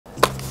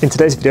In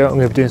today's video, I'm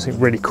going to be doing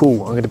something really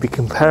cool. I'm going to be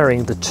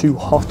comparing the two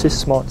hottest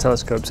smart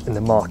telescopes in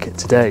the market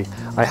today.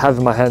 I have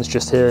in my hands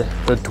just here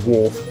the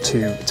Dwarf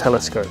 2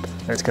 telescope,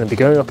 and it's going to be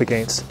going up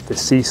against the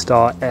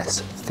Seastar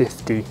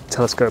S50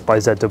 telescope by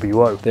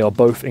ZWO. They are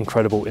both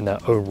incredible in their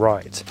own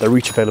right. They're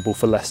each available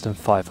for less than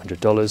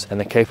 $500, and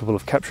they're capable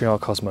of capturing our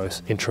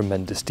cosmos in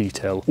tremendous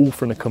detail, all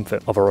from the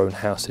comfort of our own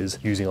houses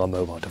using our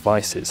mobile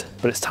devices.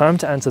 But it's time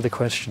to answer the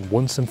question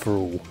once and for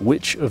all,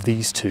 which of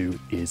these two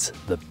is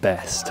the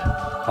best?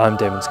 I'm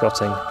Damon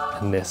Scotting,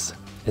 and this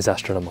is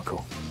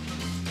Astronomical.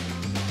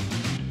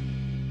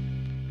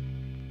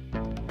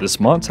 The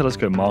smart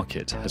telescope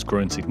market has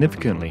grown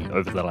significantly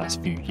over the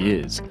last few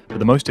years, but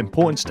the most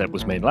important step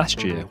was made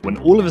last year when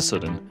all of a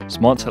sudden,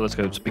 smart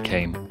telescopes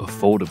became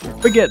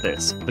affordable. Forget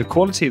this, the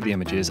quality of the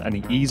images and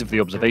the ease of the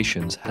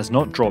observations has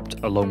not dropped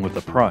along with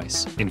the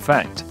price. In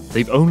fact,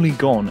 they've only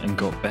gone and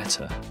got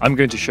better. I'm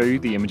going to show you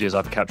the images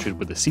I've captured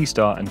with the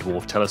Seastar and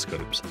Dwarf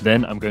telescopes.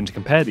 Then I'm going to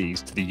compare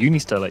these to the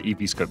Unistellar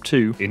EP Scope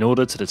 2 in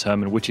order to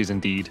determine which is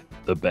indeed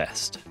the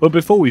best. But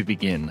before we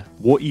begin,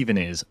 what even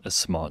is a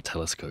smart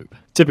telescope?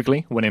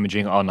 Typically, when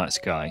imaging our night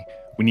sky,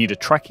 we need a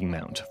tracking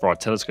mount for our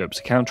telescopes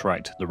to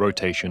counteract the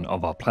rotation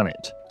of our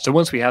planet. So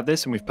once we have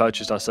this and we've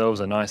purchased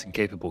ourselves a nice and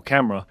capable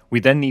camera, we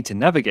then need to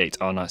navigate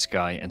our night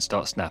sky and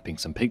start snapping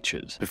some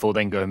pictures, before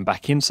then going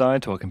back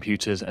inside to our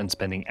computers and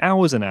spending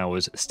hours and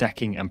hours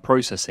stacking and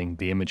processing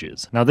the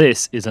images. Now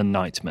this is a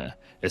nightmare,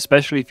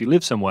 especially if you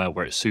live somewhere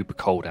where it's super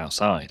cold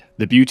outside.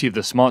 The beauty of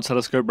the smart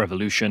telescope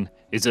revolution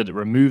is that it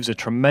removes a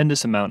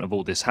tremendous amount of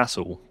all this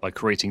hassle by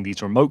creating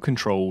these remote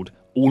controlled,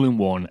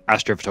 all-in-one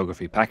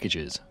astrophotography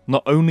packages.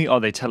 Not only are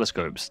they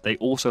telescopes, they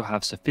also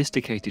have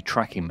sophisticated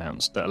tracking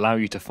mounts that allow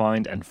you to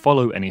find and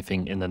follow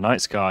anything in the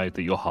night sky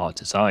that your heart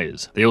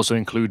desires. They also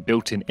include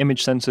built-in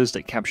image sensors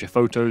that capture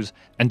photos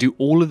and do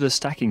all of the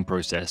stacking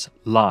process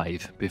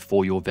live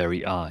before your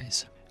very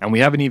eyes. And we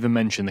haven't even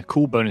mentioned the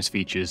cool bonus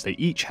features they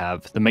each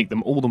have that make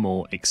them all the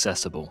more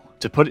accessible.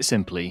 To put it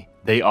simply,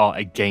 they are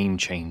a game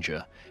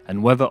changer,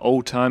 and whether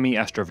old-timey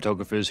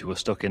astrophotographers who are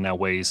stuck in their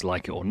ways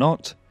like it or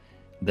not,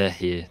 they're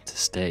here to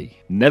stay.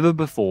 Never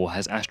before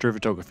has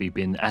astrophotography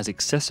been as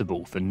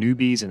accessible for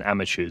newbies and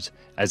amateurs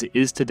as it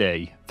is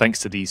today thanks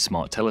to these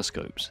smart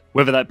telescopes.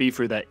 Whether that be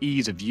through their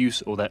ease of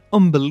use or their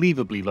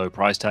unbelievably low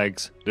price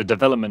tags, the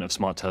development of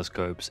smart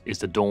telescopes is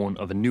the dawn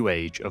of a new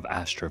age of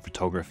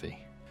astrophotography.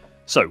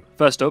 So,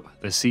 first up,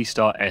 the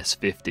Seastar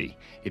S50.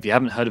 If you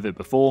haven't heard of it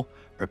before,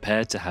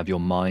 prepare to have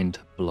your mind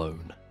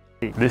blown.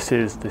 This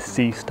is the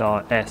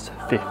Seastar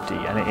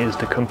S50 and it is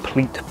the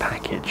complete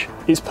package.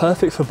 It's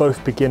perfect for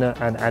both beginner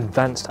and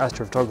advanced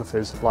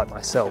astrophotographers like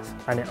myself,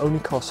 and it only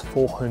costs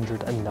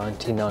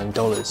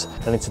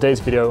 $499. And in today's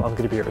video, I'm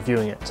going to be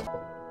reviewing it.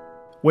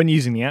 When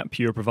using the app,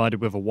 you are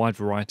provided with a wide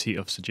variety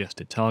of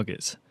suggested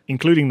targets,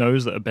 including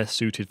those that are best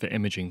suited for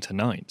imaging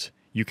tonight.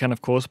 You can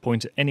of course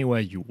point it anywhere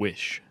you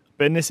wish.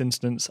 But in this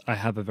instance, I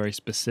have a very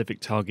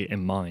specific target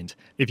in mind.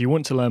 If you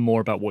want to learn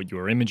more about what you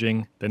are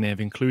imaging, then they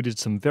have included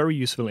some very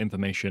useful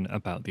information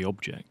about the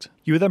object.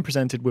 You are then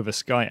presented with a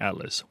sky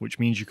atlas, which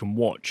means you can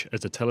watch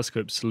as the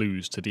telescope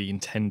slews to the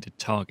intended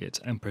target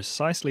and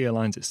precisely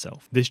aligns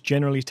itself. This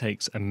generally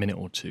takes a minute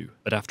or two,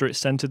 but after it's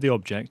centered the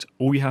object,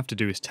 all you have to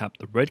do is tap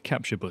the red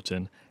capture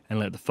button and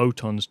let the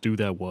photons do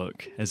their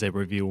work as they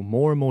reveal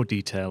more and more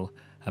detail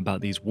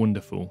about these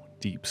wonderful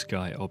deep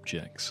sky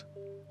objects.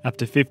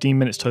 After 15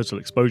 minutes total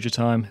exposure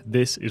time,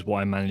 this is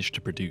what I managed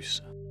to produce.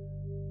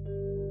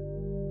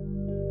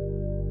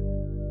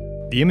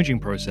 The imaging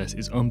process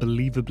is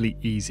unbelievably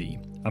easy.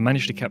 I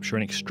managed to capture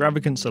an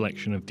extravagant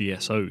selection of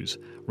DSOs,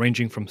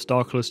 ranging from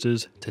star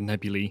clusters to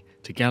nebulae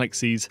to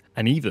galaxies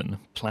and even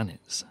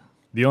planets.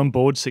 The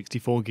onboard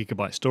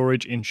 64GB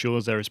storage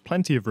ensures there is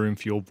plenty of room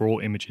for your raw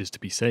images to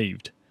be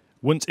saved.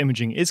 Once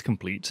imaging is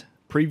complete,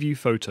 preview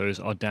photos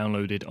are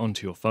downloaded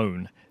onto your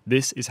phone.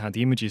 This is how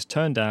the images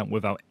turned out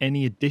without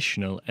any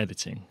additional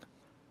editing.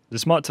 The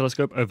smart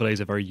telescope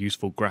overlays a very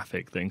useful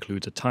graphic that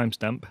includes a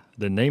timestamp,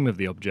 the name of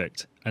the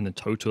object, and the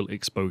total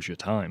exposure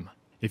time.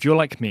 If you're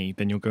like me,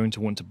 then you're going to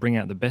want to bring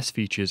out the best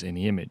features in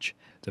the image.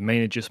 The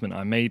main adjustment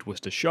I made was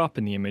to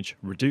sharpen the image,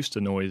 reduce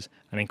the noise,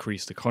 and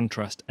increase the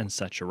contrast and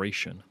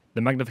saturation.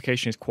 The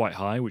magnification is quite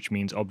high, which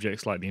means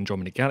objects like the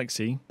Andromeda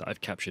Galaxy, that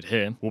I've captured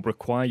here, will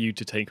require you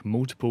to take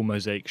multiple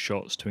mosaic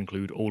shots to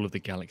include all of the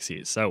galaxy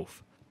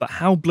itself. But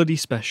how bloody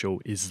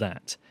special is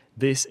that?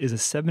 This is a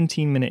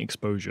 17-minute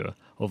exposure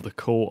of the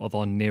core of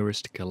our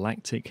nearest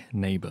galactic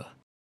neighbour.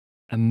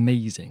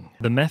 Amazing.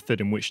 The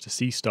method in which the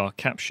Seastar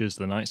captures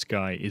the night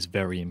sky is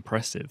very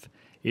impressive.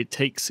 It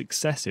takes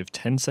successive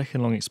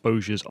 10-second long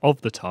exposures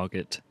of the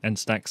target and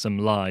stacks them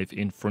live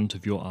in front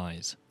of your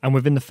eyes. And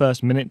within the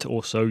first minute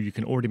or so, you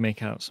can already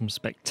make out some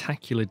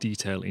spectacular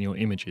detail in your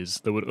images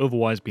that would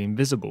otherwise be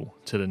invisible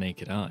to the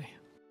naked eye.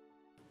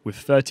 With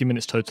 30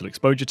 minutes total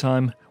exposure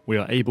time, we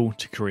are able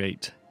to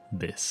create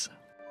this.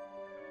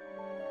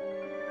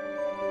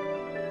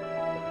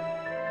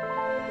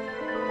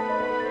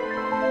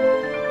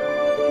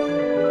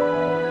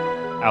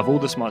 Out of all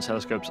the smart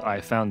telescopes, I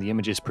have found the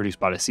images produced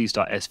by the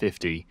Seastar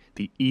S50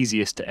 the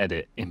easiest to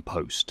edit in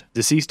post.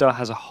 The Seastar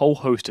has a whole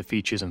host of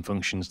features and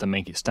functions that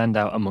make it stand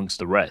out amongst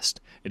the rest.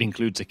 It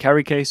includes a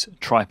carry case,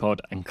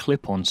 tripod, and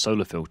clip-on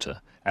solar filter,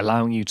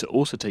 allowing you to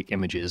also take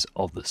images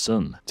of the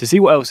sun. To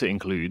see what else it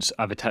includes,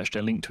 I've attached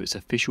a link to its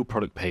official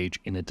product page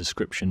in the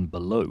description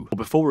below. But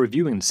before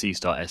reviewing the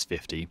Seastar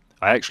S50,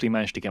 I actually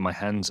managed to get my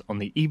hands on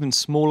the even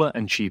smaller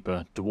and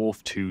cheaper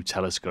Dwarf 2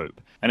 telescope,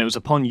 and it was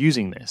upon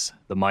using this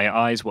that my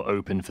eyes were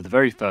opened for the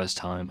very first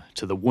time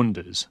to the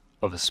wonders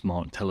of a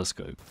smart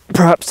telescope.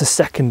 Perhaps the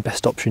second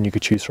best option you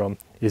could choose from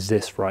is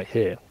this right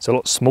here. It's a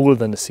lot smaller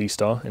than the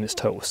Seastar in its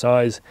total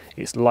size,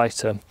 it's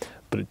lighter,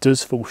 but it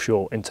does fall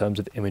short in terms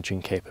of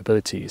imaging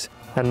capabilities.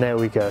 And there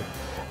we go,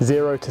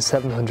 0 to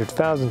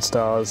 700,000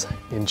 stars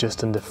in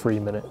just under 3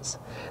 minutes.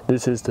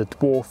 This is the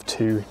Dwarf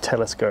 2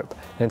 telescope,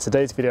 and in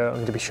today's video I'm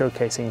going to be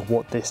showcasing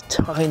what this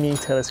tiny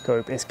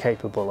telescope is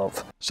capable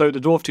of. So the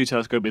Dwarf 2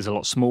 telescope is a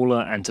lot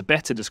smaller, and to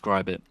better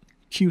describe it,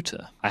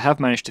 cuter. I have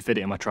managed to fit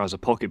it in my trouser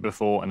pocket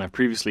before, and I've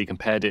previously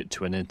compared it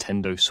to a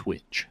Nintendo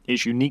Switch.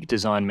 Its unique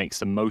design makes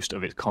the most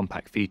of its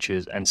compact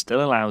features and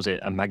still allows it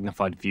a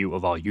magnified view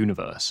of our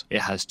universe. It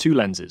has two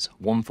lenses,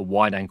 one for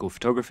wide-angle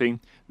photography,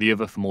 the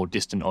other for more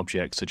distant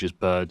objects such as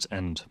birds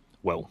and,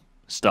 well,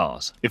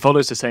 stars. It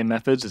follows the same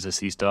methods as a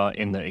Seastar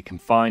in that it can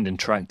find and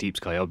track deep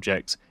sky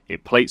objects,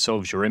 it plate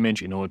solves your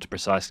image in order to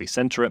precisely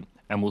center it,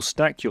 and will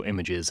stack your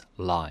images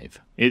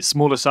live. Its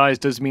smaller size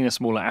does mean a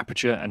smaller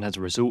aperture and as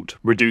a result,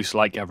 reduced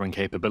light gathering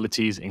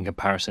capabilities in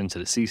comparison to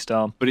the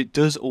Seastar, but it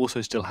does also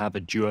still have a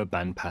dual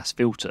bandpass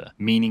filter,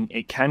 meaning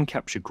it can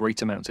capture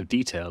great amounts of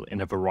detail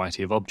in a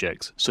variety of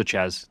objects, such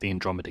as the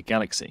Andromeda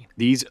Galaxy.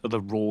 These are the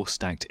raw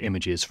stacked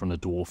images from the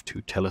Dwarf 2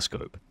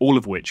 telescope, all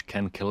of which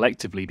can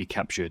collectively be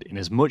captured in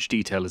as much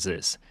detail as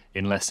this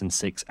in less than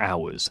 6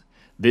 hours.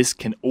 This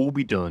can all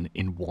be done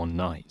in one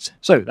night.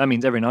 So that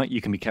means every night you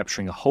can be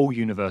capturing a whole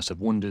universe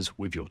of wonders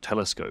with your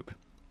telescope.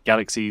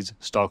 Galaxies,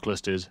 star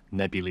clusters,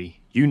 nebulae,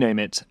 you name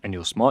it, and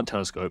your smart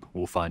telescope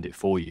will find it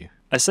for you.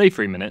 I say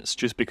 3 minutes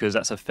just because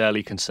that's a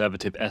fairly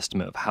conservative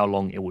estimate of how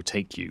long it will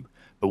take you,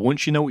 but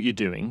once you know what you're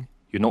doing,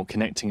 you're not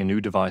connecting a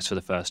new device for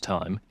the first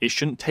time, it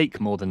shouldn't take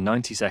more than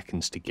 90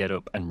 seconds to get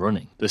up and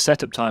running. The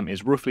setup time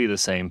is roughly the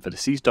same for the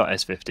Seastar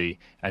S50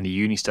 and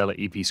the Unistellar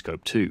EP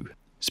Scope 2.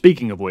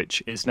 Speaking of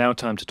which, it's now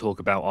time to talk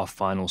about our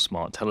final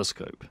smart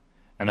telescope.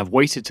 And I've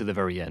waited to the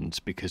very end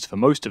because for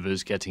most of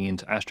us getting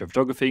into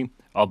astrophotography,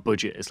 our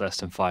budget is less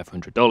than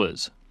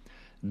 $500.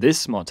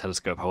 This smart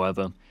telescope,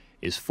 however,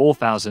 is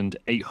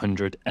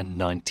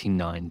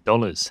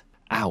 $4,899.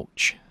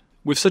 Ouch.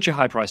 With such a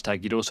high price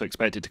tag, you'd also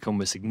expect it to come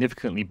with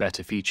significantly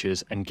better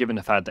features, and given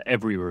the fact that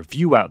every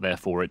review out there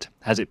for it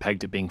has it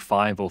pegged at being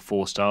 5 or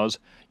 4 stars,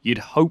 you'd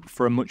hope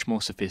for a much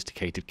more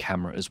sophisticated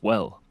camera as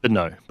well. But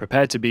no,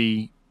 prepare to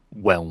be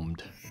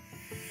whelmed.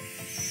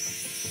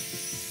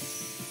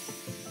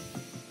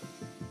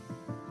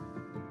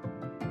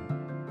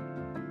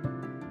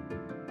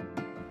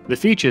 The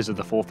features of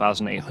the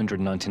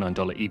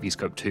 $4,899 EP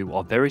Scope 2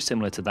 are very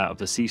similar to that of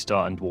the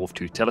Seastar and Dwarf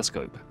 2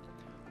 telescope,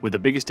 with the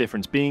biggest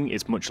difference being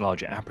its much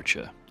larger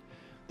aperture.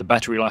 The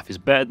battery life is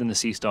better than the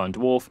Seastar and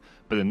Dwarf,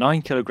 but the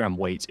 9kg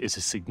weight is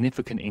a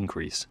significant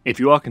increase. If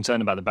you are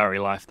concerned about the battery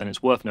life, then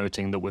it's worth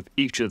noting that with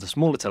each of the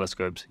smaller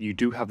telescopes, you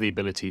do have the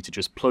ability to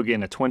just plug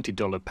in a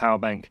 $20 power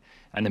bank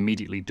and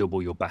immediately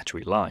double your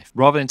battery life.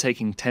 Rather than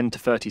taking 10 to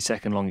 30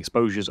 second long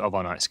exposures of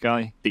our night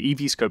sky, the EP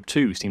Scope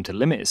 2 seemed to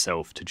limit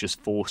itself to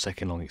just 4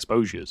 second long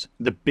exposures.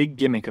 The big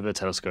gimmick of the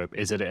telescope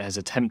is that it has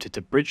attempted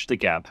to bridge the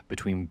gap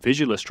between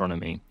visual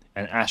astronomy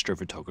and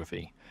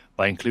astrophotography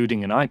by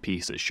including an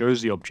eyepiece that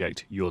shows the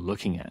object you're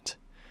looking at.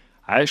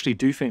 I actually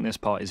do think this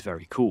part is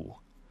very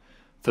cool.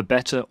 For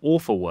better or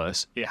for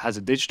worse, it has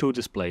a digital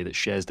display that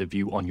shares the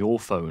view on your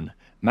phone,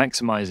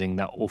 maximizing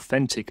that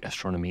authentic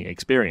astronomy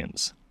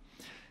experience.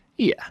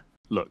 Yeah,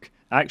 look,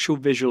 actual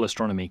visual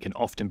astronomy can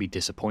often be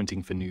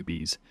disappointing for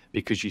newbies,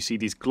 because you see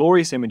these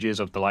glorious images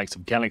of the likes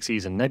of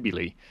galaxies and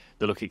nebulae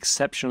that look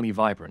exceptionally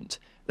vibrant.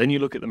 Then you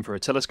look at them through a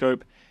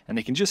telescope, and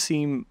they can just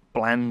seem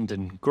bland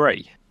and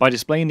grey. By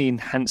displaying the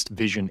enhanced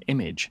vision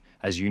image,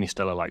 as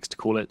Unistellar likes to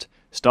call it,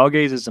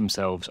 stargazers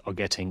themselves are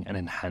getting an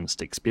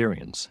enhanced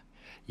experience.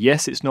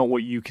 Yes, it's not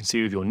what you can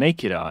see with your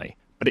naked eye,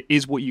 but it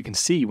is what you can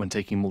see when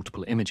taking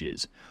multiple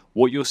images.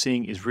 What you're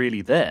seeing is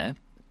really there,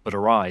 but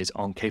our eyes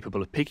aren't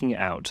capable of picking it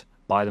out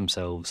by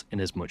themselves in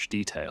as much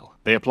detail.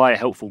 They apply a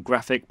helpful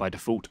graphic by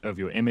default over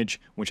your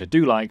image, which I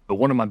do like, but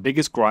one of my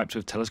biggest gripes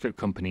with telescope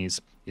companies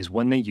is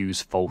when they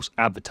use false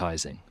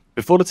advertising.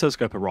 Before the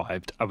telescope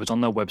arrived, I was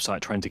on their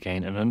website trying to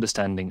gain an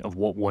understanding of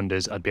what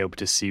wonders I'd be able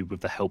to see with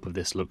the help of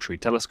this luxury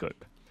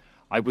telescope.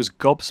 I was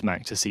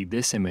gobsmacked to see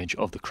this image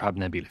of the Crab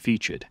Nebula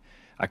featured.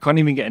 I can't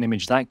even get an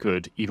image that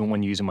good even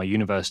when using my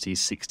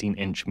university's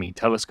 16-inch Me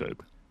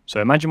telescope. So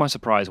imagine my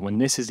surprise when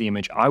this is the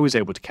image I was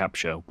able to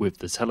capture with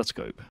the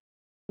telescope.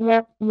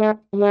 You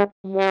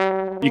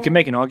can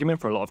make an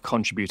argument for a lot of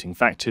contributing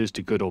factors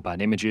to good or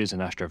bad images in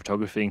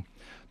astrophotography.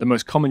 The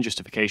most common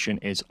justification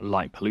is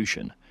light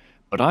pollution.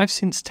 But I've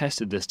since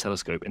tested this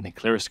telescope in the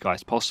clearest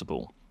skies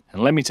possible,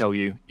 and let me tell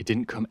you, it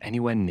didn't come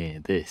anywhere near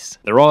this.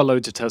 There are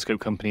loads of telescope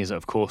companies that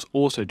of course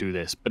also do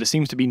this, but it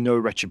seems to be no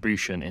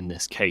retribution in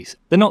this case.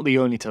 They're not the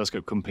only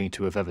telescope company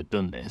to have ever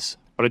done this,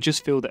 but I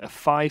just feel that at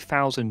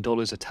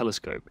 $5,000 a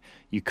telescope,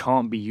 you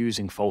can't be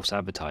using false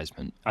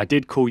advertisement. I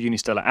did call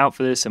Unistellar out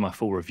for this in my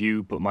full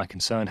review, but my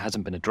concern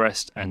hasn't been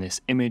addressed and this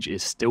image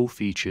is still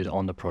featured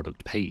on the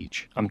product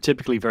page. I'm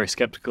typically very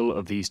skeptical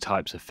of these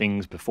types of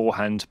things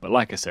beforehand, but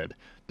like I said,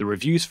 the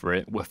reviews for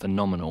it were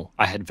phenomenal.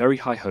 I had very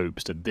high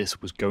hopes that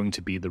this was going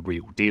to be the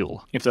real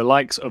deal. If the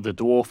likes of the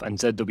Dwarf and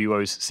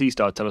ZWO's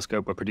Seastar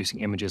telescope were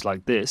producing images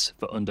like this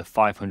for under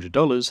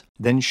 $500,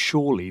 then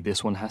surely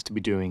this one has to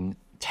be doing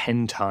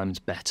 10 times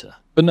better.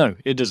 But no,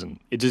 it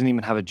doesn't. It doesn't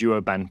even have a duo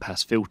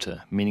bandpass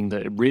filter, meaning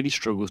that it really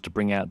struggles to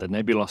bring out the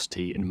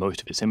nebulosity in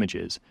most of its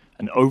images,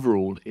 and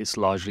overall it's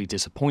largely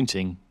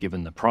disappointing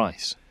given the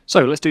price.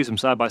 So let's do some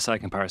side-by-side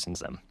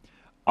comparisons then.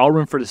 I'll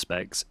run through the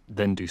specs,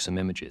 then do some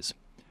images.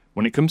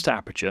 When it comes to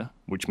aperture,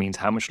 which means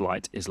how much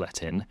light is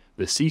let in,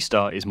 the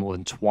Seastar is more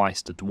than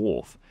twice the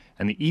Dwarf,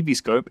 and the EV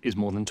Scope is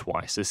more than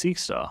twice the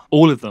Seastar.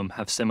 All of them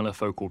have similar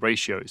focal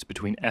ratios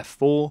between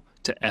f4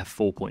 to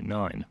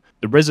f4.9.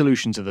 The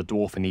resolutions of the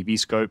Dwarf and EV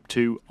Scope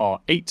 2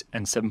 are 8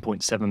 and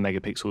 7.7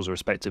 megapixels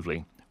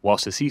respectively,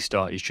 whilst the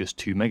Seastar is just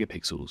 2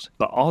 megapixels.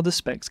 But are the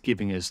specs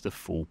giving us the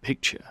full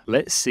picture?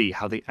 Let's see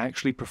how they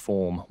actually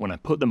perform when I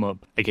put them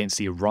up against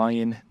the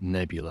Orion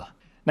Nebula.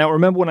 Now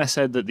remember when I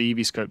said that the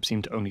EV Scope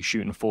seemed to only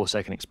shoot in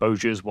 4-second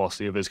exposures whilst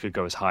the others could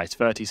go as high as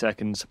 30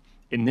 seconds?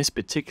 In this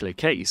particular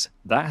case,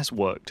 that has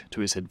worked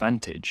to its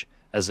advantage,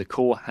 as the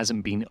core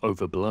hasn't been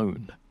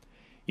overblown.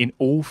 In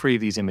all three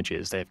of these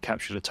images, they have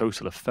captured a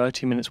total of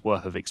 30 minutes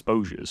worth of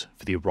exposures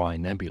for the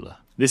Orion Nebula.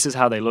 This is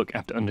how they look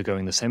after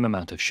undergoing the same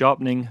amount of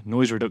sharpening,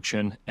 noise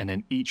reduction, and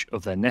then each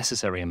of their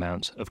necessary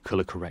amounts of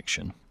colour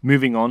correction.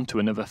 Moving on to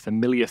another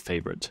familiar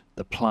favourite,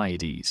 the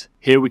Pleiades.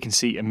 Here we can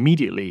see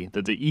immediately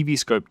that the EV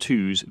Scope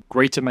 2's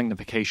greater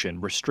magnification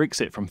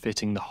restricts it from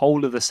fitting the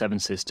whole of the Seven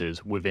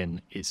Sisters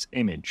within its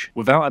image.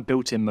 Without a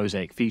built-in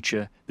mosaic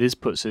feature, this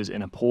puts us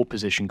in a poor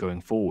position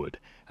going forward,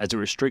 as it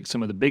restricts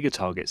some of the bigger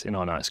targets in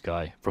our night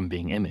sky from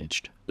being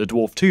imaged. The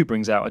Dwarf 2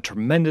 brings out a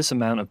tremendous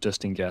amount of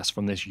dusting gas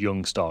from this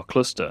young star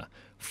cluster,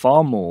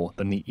 far more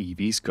than the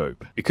EV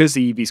Scope. Because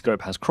the EV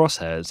Scope has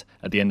crosshairs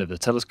at the end of the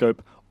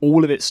telescope,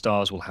 all of its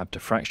stars will have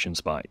diffraction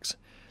spikes.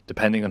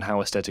 Depending on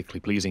how aesthetically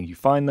pleasing you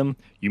find them,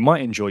 you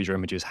might enjoy your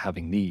images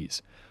having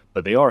these,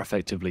 but they are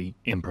effectively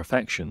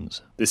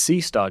imperfections. The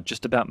Seastar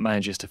just about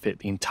manages to fit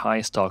the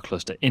entire star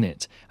cluster in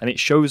it, and it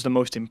shows the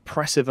most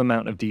impressive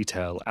amount of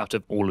detail out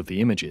of all of the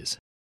images.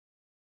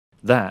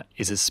 That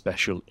is a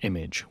special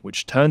image,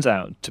 which turns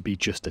out to be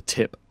just the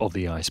tip of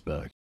the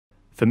iceberg.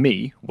 For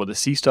me, what the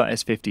Seastar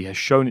S50 has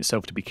shown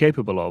itself to be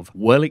capable of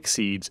well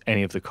exceeds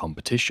any of the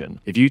competition.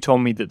 If you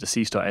told me that the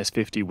Seastar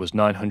S50 was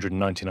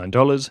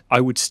 $999,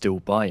 I would still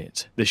buy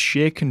it. The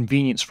sheer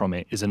convenience from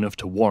it is enough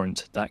to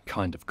warrant that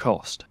kind of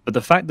cost. But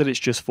the fact that it's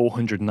just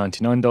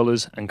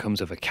 $499 and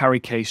comes with a carry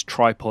case,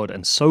 tripod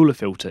and solar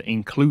filter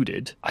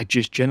included, I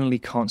just generally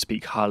can't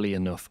speak highly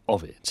enough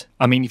of it.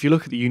 I mean, if you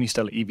look at the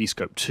Unistellar EP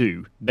Scope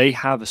 2, they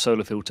have a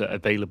solar filter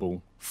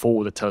available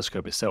for the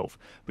telescope itself,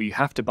 but you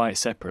have to buy it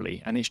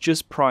separately, and it's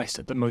just priced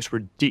at the most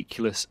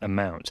ridiculous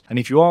amount. And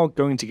if you are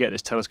going to get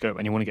this telescope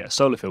and you want to get a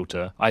solar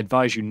filter, I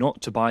advise you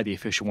not to buy the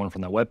official one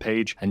from their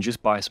webpage and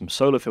just buy some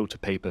solar filter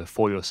paper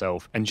for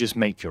yourself and just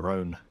make your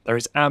own. There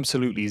is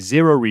absolutely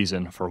zero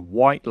reason for a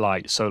white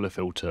light solar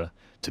filter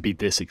to be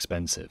this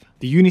expensive.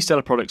 The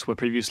Unistellar products were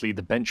previously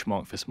the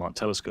benchmark for smart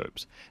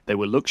telescopes. They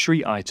were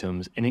luxury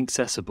items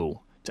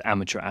inaccessible to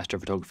amateur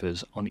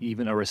astrophotographers on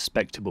even a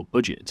respectable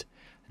budget.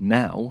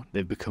 Now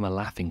they've become a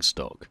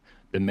laughingstock.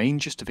 The main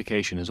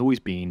justification has always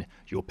been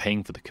you're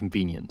paying for the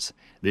convenience.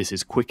 This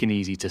is quick and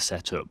easy to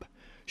set up.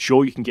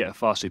 Sure, you can get a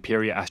far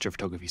superior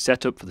astrophotography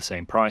setup for the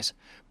same price,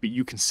 but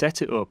you can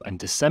set it up and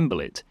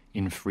disassemble it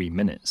in 3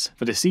 minutes.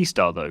 For the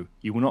Seastar though,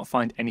 you will not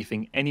find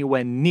anything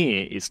anywhere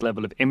near its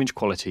level of image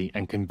quality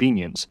and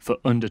convenience for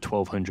under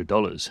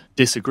 $1,200.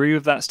 Disagree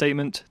with that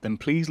statement? Then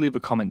please leave a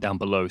comment down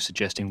below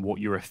suggesting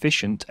what your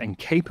efficient and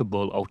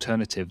capable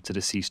alternative to the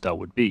Seastar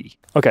would be.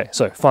 Okay,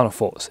 so final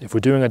thoughts. If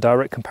we're doing a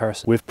direct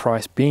comparison with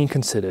price being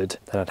considered,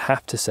 then I'd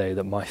have to say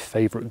that my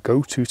favourite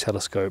go-to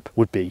telescope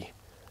would be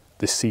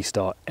the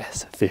Seastar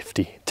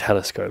S50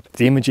 telescope.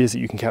 The images that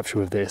you can capture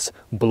with this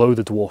blow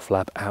the Dwarf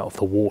Lab out of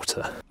the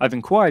water. I've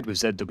inquired with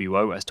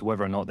ZWO as to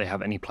whether or not they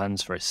have any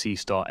plans for a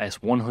Seastar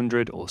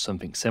S100 or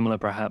something similar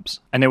perhaps,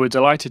 and they were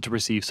delighted to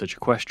receive such a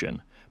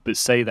question, but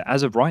say that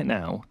as of right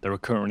now, there are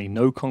currently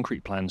no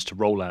concrete plans to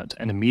roll out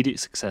an immediate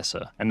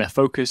successor, and their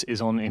focus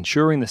is on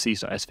ensuring the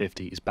Seastar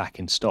S50 is back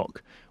in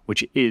stock,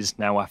 which it is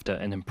now after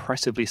an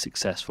impressively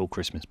successful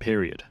Christmas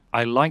period.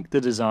 I like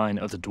the design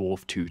of the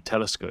Dwarf 2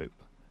 telescope.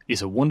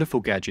 It's a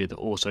wonderful gadget that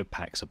also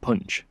packs a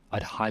punch.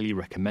 I'd highly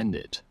recommend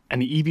it.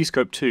 And the EV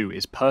Scope 2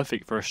 is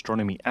perfect for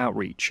astronomy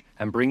outreach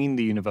and bringing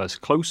the universe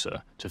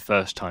closer to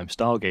first-time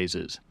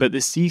stargazers. But the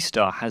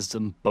Seastar has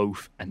them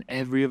both and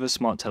every other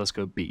smart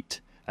telescope beat,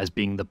 as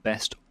being the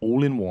best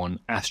all-in-one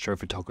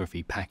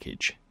astrophotography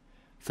package.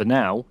 For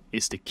now,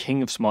 it's the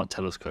king of smart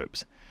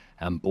telescopes,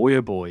 and boy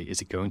oh boy is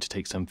it going to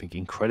take something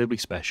incredibly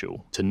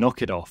special to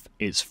knock it off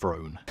its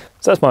throne.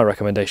 So that's my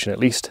recommendation at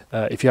least.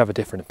 If you have a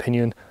different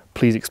opinion,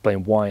 please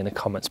explain why in the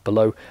comments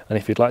below, and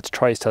if you'd like to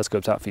try these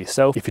telescopes out for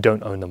yourself, if you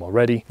don't own them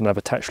already, then I've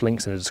attached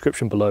links in the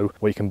description below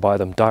where you can buy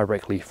them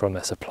directly from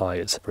their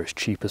suppliers for as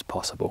cheap as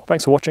possible.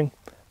 Thanks for watching.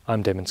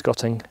 I'm Damon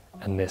Scotting,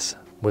 and this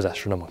was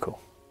Astronomical.